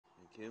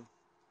you.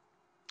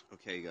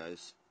 Okay,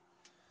 guys.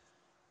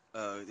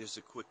 There's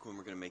a quick one.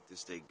 We're gonna make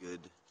this day good.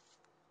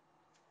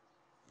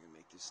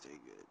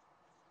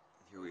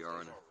 Here we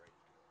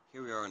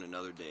are on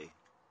another day.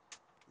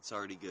 It's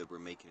already good. We're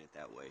making it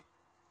that way.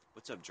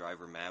 What's up,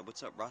 Driver Mad?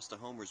 What's up, Rasta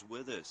Homer's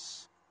with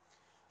us?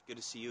 Good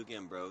to see you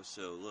again, bro.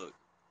 So look,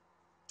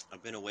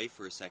 I've been away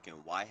for a second.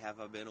 Why have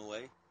I been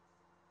away?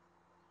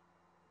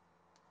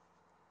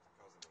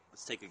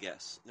 Let's take a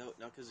guess. No,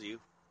 not because of you.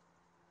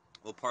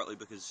 Well, partly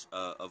because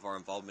of our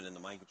involvement in the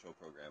mind control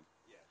program.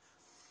 Yes.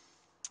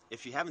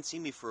 If you haven't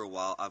seen me for a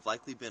while, I've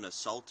likely been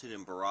assaulted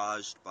and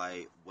barraged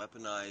by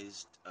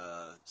weaponized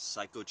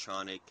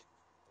psychotronic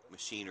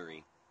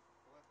machinery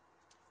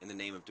in the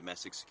name of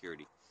domestic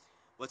security.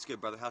 What's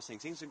good, brother? How's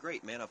things? Things are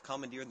great, man. I've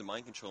commandeered the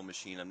mind control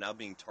machine. I'm now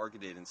being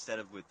targeted instead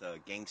of with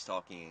gang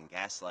stalking and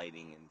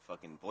gaslighting and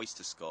fucking voice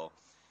to skull.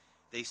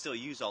 They still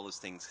use all those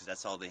things because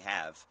that's all they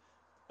have.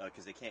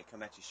 Because they can't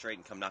come at you straight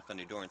and come knock on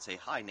your door and say,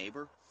 "Hi,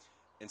 neighbor."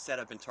 Instead,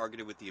 I've been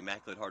targeted with the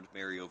Immaculate Heart of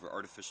Mary over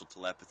artificial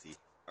telepathy.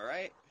 All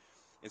right?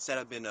 Instead,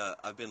 I've been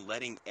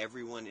letting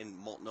everyone in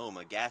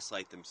Multnomah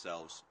gaslight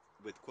themselves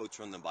with quotes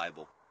from the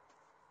Bible.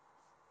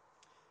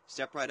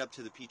 Step right up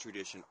to the Petri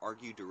dish and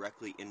argue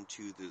directly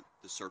into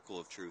the circle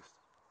of truth.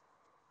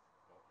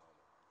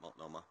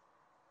 Multnomah.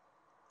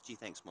 Gee,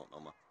 thanks,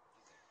 Multnomah.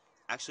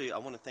 Actually, I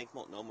want to thank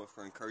Multnomah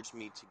for encouraging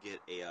me to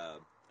get a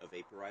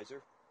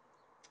vaporizer.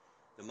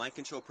 The mind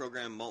control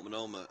program,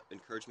 Multnomah,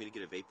 encouraged me to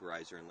get a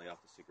vaporizer and lay off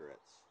the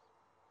cigarettes.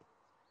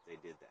 They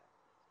did that.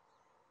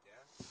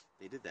 Yeah?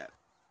 They did that.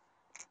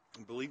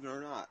 And believe it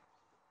or not,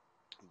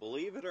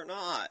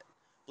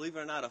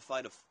 I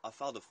filed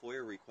a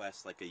FOIA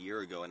request like a year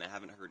ago, and I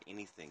haven't heard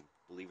anything.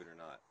 Believe it or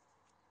not.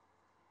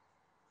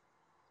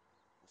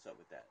 What's up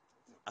with that?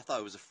 I thought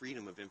it was a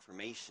Freedom of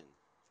Information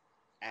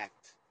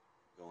Act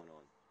going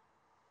on.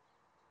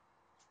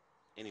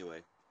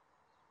 Anyway.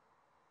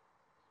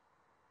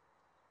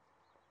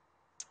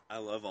 I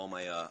love all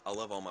my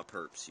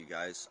perps, you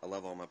guys. I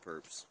love all my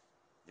perps.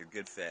 They're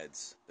good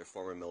feds. They're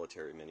former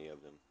military, many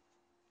of them.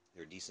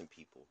 They're decent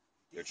people.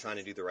 They're trying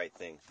to do the right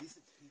thing.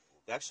 Decent people.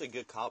 They're actually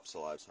good cops a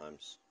lot of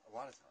times. A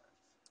lot of times.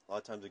 A lot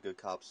of times they're good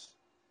cops.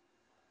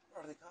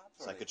 Are they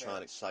cops?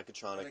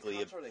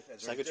 Psychotronically,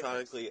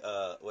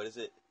 what is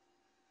it?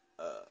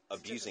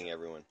 Abusing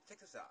everyone. Check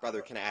this out.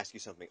 Brother, can I ask you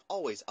something?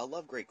 Always. I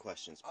love great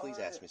questions. Please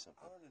ask me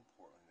something. I learned in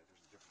Portland that there's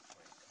a difference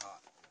between a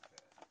cop and a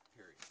fed.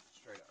 Period.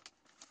 Straight up.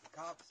 The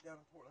cops down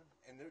in Portland,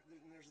 and there's a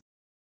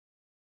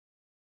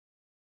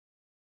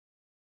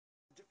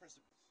difference.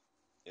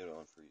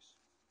 It'll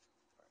unfreeze.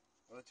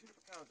 Well, the two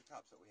different kinds of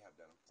cops that we have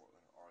down in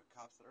Portland are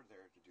cops that are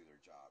there to do their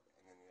job,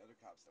 and then the other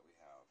cops that we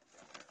have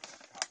down there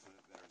are cops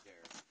that are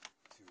there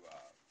to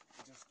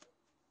just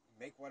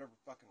make whatever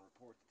fucking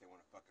report that they want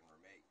to fucking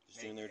make.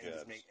 Just doing their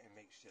jobs. And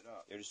make shit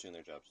up. They're just doing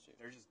their jobs, too.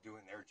 They're just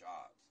doing their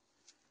jobs.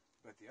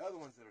 But the other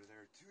ones that are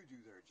there to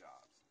do their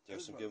jobs.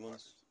 There's some good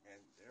ones.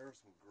 And there are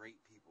some great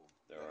people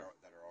that are on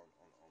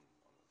this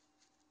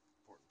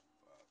important.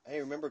 Hey,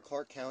 remember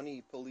Clark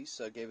County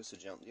Police gave us a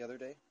jump the other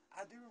day?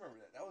 I do remember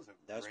that.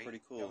 That was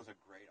pretty cool. That was a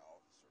great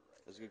officer,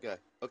 right? That's a good guy.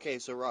 Okay,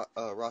 so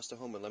Rasta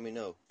Homer, let me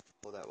know.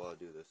 Hold that while I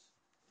do this.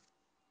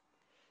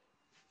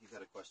 He's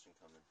got a question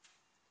coming.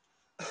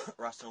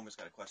 Rasta Homer's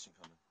got a question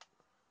coming.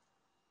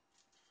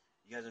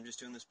 You guys, I'm just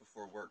doing this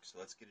before work, so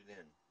let's get it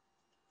in.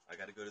 I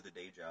got to go to the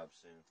day job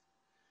soon.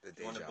 If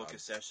you want to book a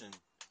session,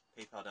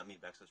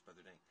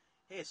 PayPal.me/BrotherDank.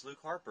 Hey, it's Luke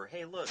Harper.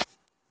 Hey, look.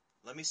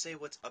 Let me say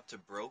what's up to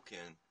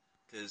Broken,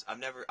 because I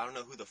don't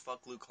know who the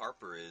fuck Luke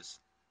Harper is,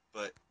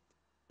 but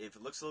if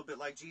it looks a little bit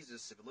like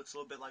Jesus, if it looks a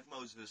little bit like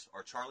Moses,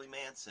 or Charlie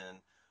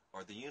Manson,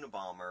 or the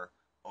Unabomber,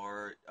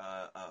 or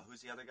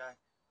who's the other guy?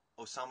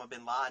 Osama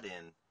bin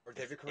Laden. Or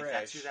David Koresh. If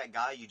that's who that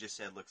guy you just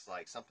said looks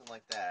like, something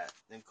like that,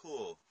 then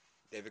cool.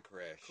 David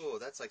Koresh. Cool,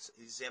 that's like,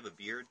 does he have a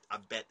beard? I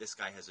bet this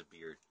guy has a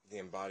beard. The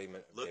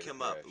embodiment of Look David him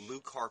Koresh. up,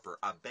 Luke Harper.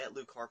 I bet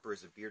Luke Harper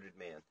is a bearded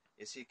man.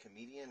 Is he a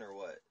comedian or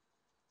what?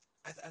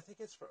 I think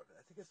it's from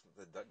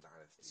the Duck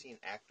Dynasty. Is he an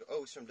actor?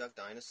 Oh, he's from Duck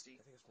Dynasty?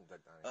 I think it's from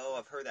Duck Dynasty. Oh,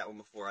 I've heard that one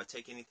before. I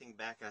take anything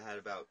back I had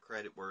about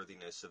credit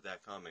worthiness of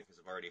that comment because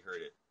I've already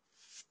heard it.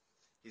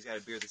 He's got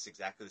a beard that's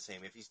exactly the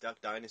same. If he's Duck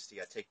Dynasty,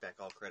 I take back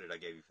all credit I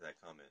gave you for that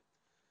comment.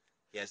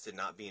 He has to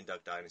not be in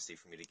Duck Dynasty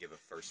for me to give a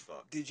first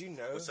fuck. Did you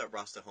know? What's up,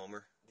 Rasta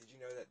Homer? Did you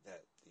know that the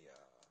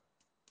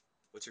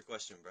What's your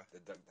question, bro? The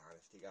Duck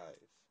Dynasty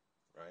guys,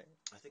 right?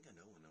 I think I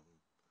know one of them.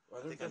 Well,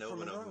 I think I know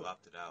one of them who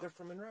opted out. They're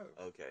from Monroe.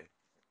 Okay.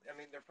 I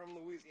mean, they're from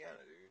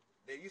Louisiana, dude.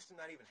 They used to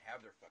not even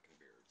have their fucking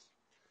beards.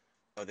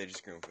 Oh, they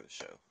just grew them for the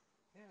show.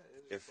 Yeah,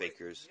 they're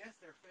fakers. Yes,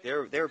 they're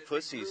fakers. They're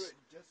pussies.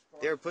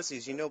 They're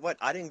pussies. You know what?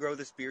 I didn't grow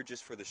this beard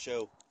just for the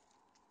show.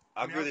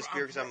 I grew this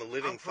beard because I'm a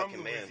living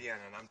fucking man. I'm from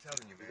Louisiana, and I'm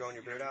telling you, man. You're growing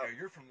your beard out?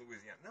 You're from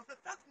Louisiana.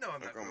 No,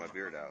 I'm not growing my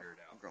beard out.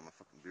 I'm growing my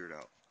fucking beard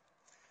out.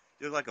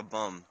 You look like a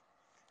bum.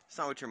 It's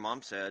not what your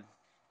mom said,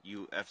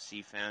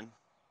 UFC fan.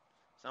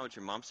 It's not what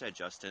your mom said,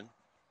 Justin.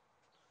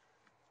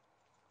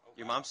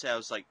 Your mom said I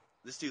was like,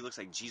 this dude looks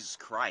like Jesus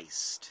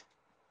Christ.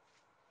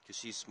 Because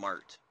she's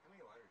smart. How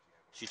many lighters do you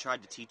have? She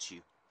tried to teach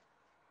you.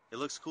 It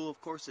looks cool. Of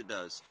course it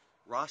does.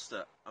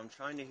 Rasta, I'm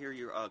trying to hear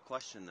your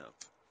question though.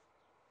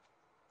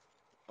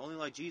 Only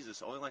like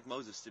Jesus, only like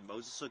Moses. Did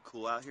Moses look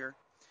cool out here,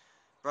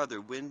 brother?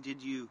 When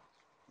you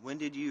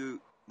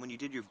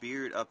did your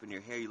beard up and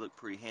your hair, you look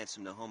pretty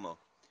handsome, no homo.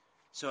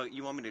 So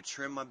you want me to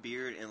trim my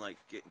beard and like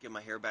get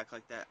my hair back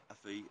like that? I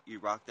feel you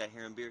rock that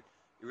hair and beard.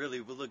 It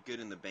really would look good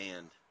in the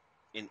band,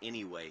 in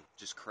any way.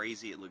 Just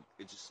crazy.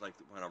 It just like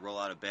when I roll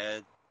out of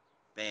bed,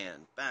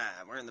 band,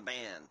 bah, we're in the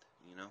band.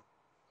 You know.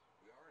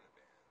 We are in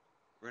a band.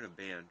 We're in a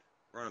band.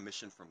 We're on a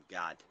mission from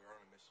God. We're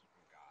on a mission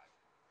from God.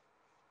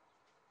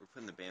 We're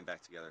putting the band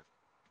back together.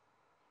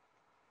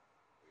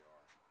 We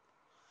are.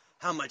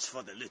 How much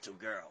for the little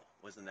girl?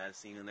 Wasn't that a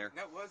scene in there?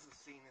 That was a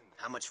scene in there.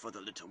 How much for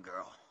the little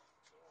girl?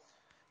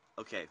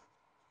 Okay.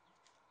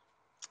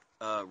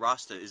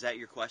 Rasta, is that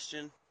your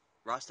question?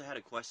 Rasta had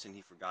a question.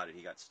 He forgot it.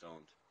 He got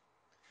stoned.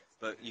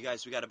 But you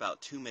guys, we got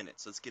about 2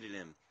 minutes. Let's get it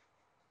in.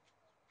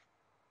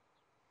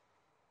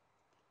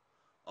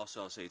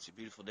 Also, I'll say it's a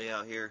beautiful day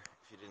out here.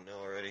 If you didn't know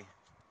already,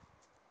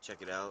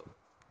 check it out.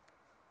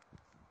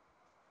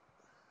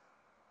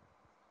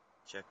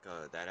 Check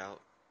that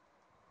out.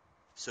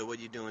 So what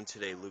are you doing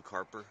today, Luke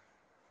Harper?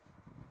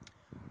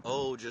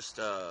 Oh, just,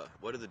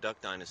 what do the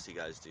Duck Dynasty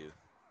guys do?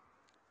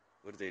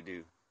 What do they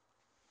do?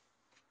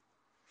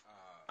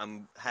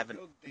 I'm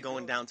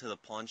going down to the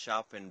pawn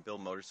shop and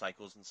build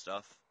motorcycles and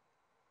stuff.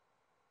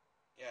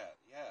 Yeah,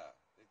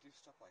 they do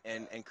stuff like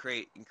that. And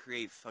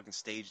create fucking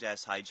staged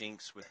ass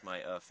hijinks with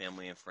my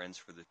family and friends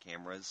for the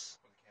cameras.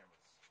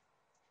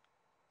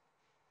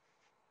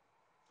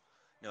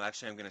 No,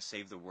 actually, I'm gonna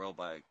save the world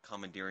by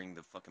commandeering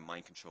the fucking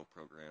mind control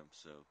program.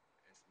 So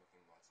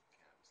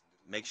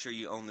make sure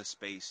you own the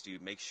space,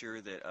 dude. Make sure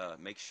that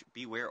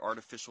beware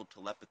artificial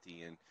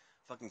telepathy and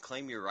fucking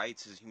claim your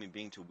rights as a human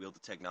being to wield the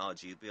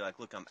technology. You'd be like,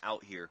 look, I'm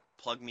out here.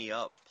 Plug me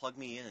up. Plug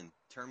me in.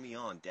 Turn me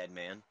on, dead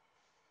man.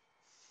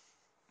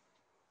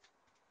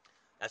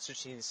 That's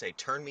what you need to say.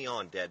 Turn me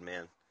on, dead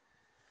man.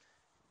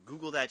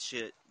 Google that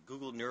shit.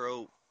 Google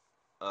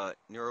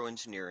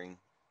neuroengineering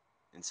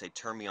and say,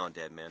 turn me on,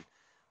 dead man.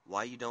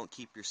 Why you don't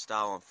keep your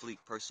style on fleek?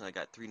 Personally, I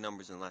got 3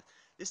 numbers in life.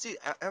 This dude,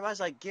 everybody's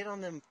like, get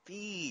on them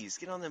fees.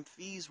 Get on them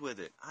fees with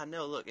it. I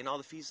know, look, and all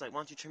the fees like, why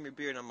don't you trim your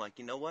beard? And I'm like,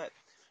 you know what?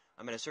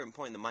 I'm at a certain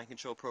point in the mind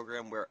control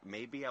program where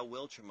maybe I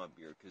will trim my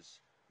beard, because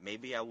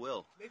maybe I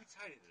will. Maybe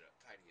tidy it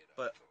up.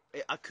 But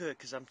I could,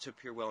 because I'm to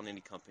appear well in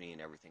any company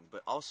and everything.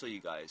 But also, you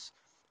guys,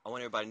 I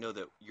want everybody to know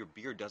that your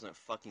beard doesn't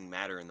fucking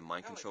matter in the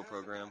mind control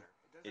program.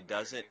 It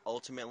doesn't.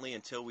 Ultimately,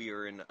 until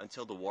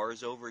the war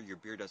is over, your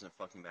beard doesn't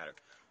fucking matter.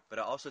 But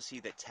I also see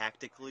that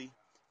tactically,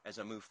 as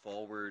I move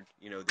forward,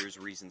 there's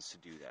reasons to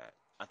do that.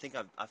 I think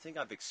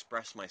I've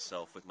expressed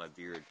myself with my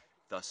beard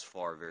thus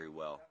far very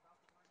well.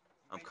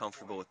 I'm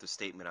comfortable with the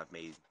statement I've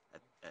made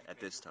at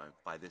this time,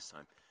 by this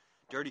time.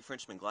 Dirty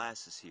Frenchman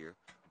Glass is here.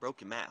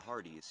 Broken Matt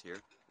Hardy is here.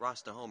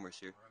 Rasta Homer's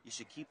here. You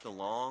should keep the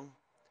long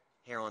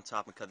hair on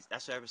top and cut.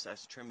 That's what I ever said.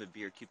 Trim the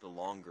beard, keep the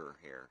longer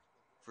hair.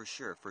 For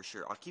sure.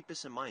 I'll keep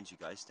this in mind, you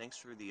guys. Thanks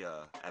for the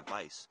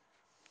advice.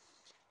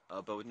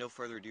 But with no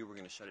further ado, we're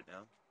going to shut it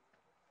down.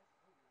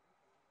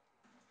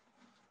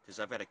 Because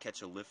I've got to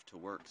catch a lift to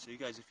work. So you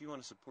guys, if you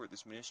want to support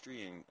this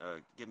ministry and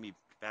get me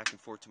back and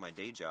forth to my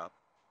day job,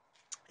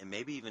 and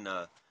maybe even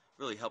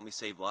really help me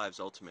save lives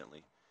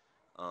ultimately,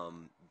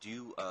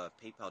 do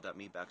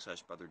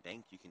paypal.me/Brother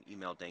Dank. You can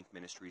email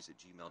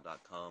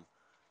dankministries@gmail.com.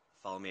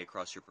 Follow me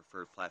across your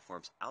preferred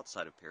platforms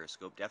outside of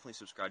Periscope. Definitely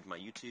subscribe to my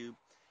YouTube.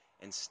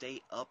 And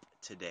stay up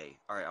today.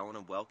 Alright, I want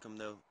to welcome,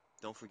 though,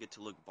 don't forget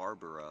to look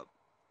Barber up.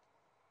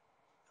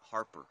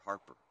 Harper.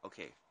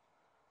 Okay.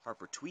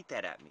 Harper, tweet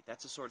that at me.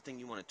 That's the sort of thing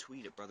you want to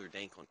tweet at Brother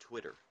Dank on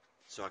Twitter.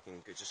 So I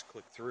can just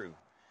click through.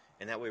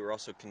 And that way we're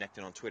also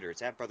connected on Twitter.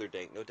 It's at Brother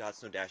Dank. No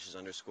dots, no dashes,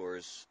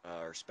 underscores,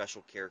 or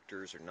special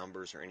characters or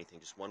numbers or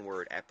anything. Just one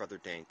word, at Brother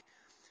Dank.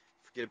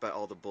 Forget about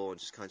all the bull and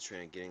just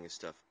concentrate on getting this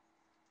stuff.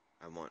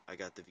 I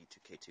got the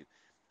V2K2.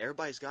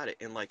 Everybody's got it,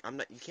 and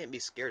you can't be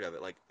scared of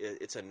it. Like,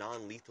 it's a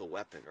non-lethal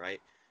weapon, right?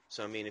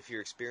 So I mean, if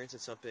you're experiencing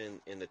something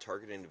in the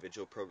targeted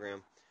individual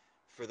program,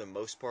 for the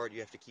most part, you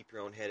have to keep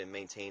your own head and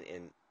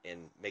maintain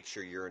and make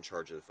sure you're in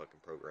charge of the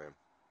fucking program.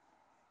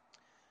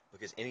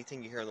 Because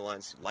anything you hear on the line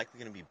is likely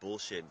going to be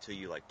bullshit until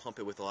you pump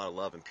it with a lot of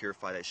love and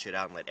purify that shit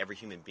out and let every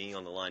human being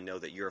on the line know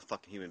that you're a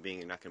fucking human being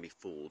and you're not going to be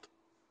fooled.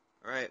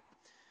 All right.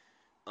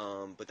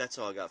 But that's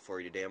all I got for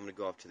you today. I'm going to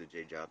go off to the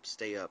J job.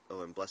 Stay up.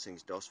 Oh, and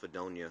blessings. Dos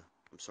Vadonia.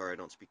 I'm sorry I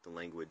don't speak the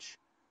language,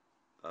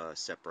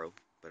 Sepro,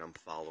 but I'm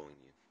following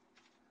you.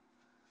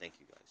 Thank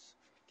you, guys.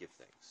 Give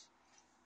thanks.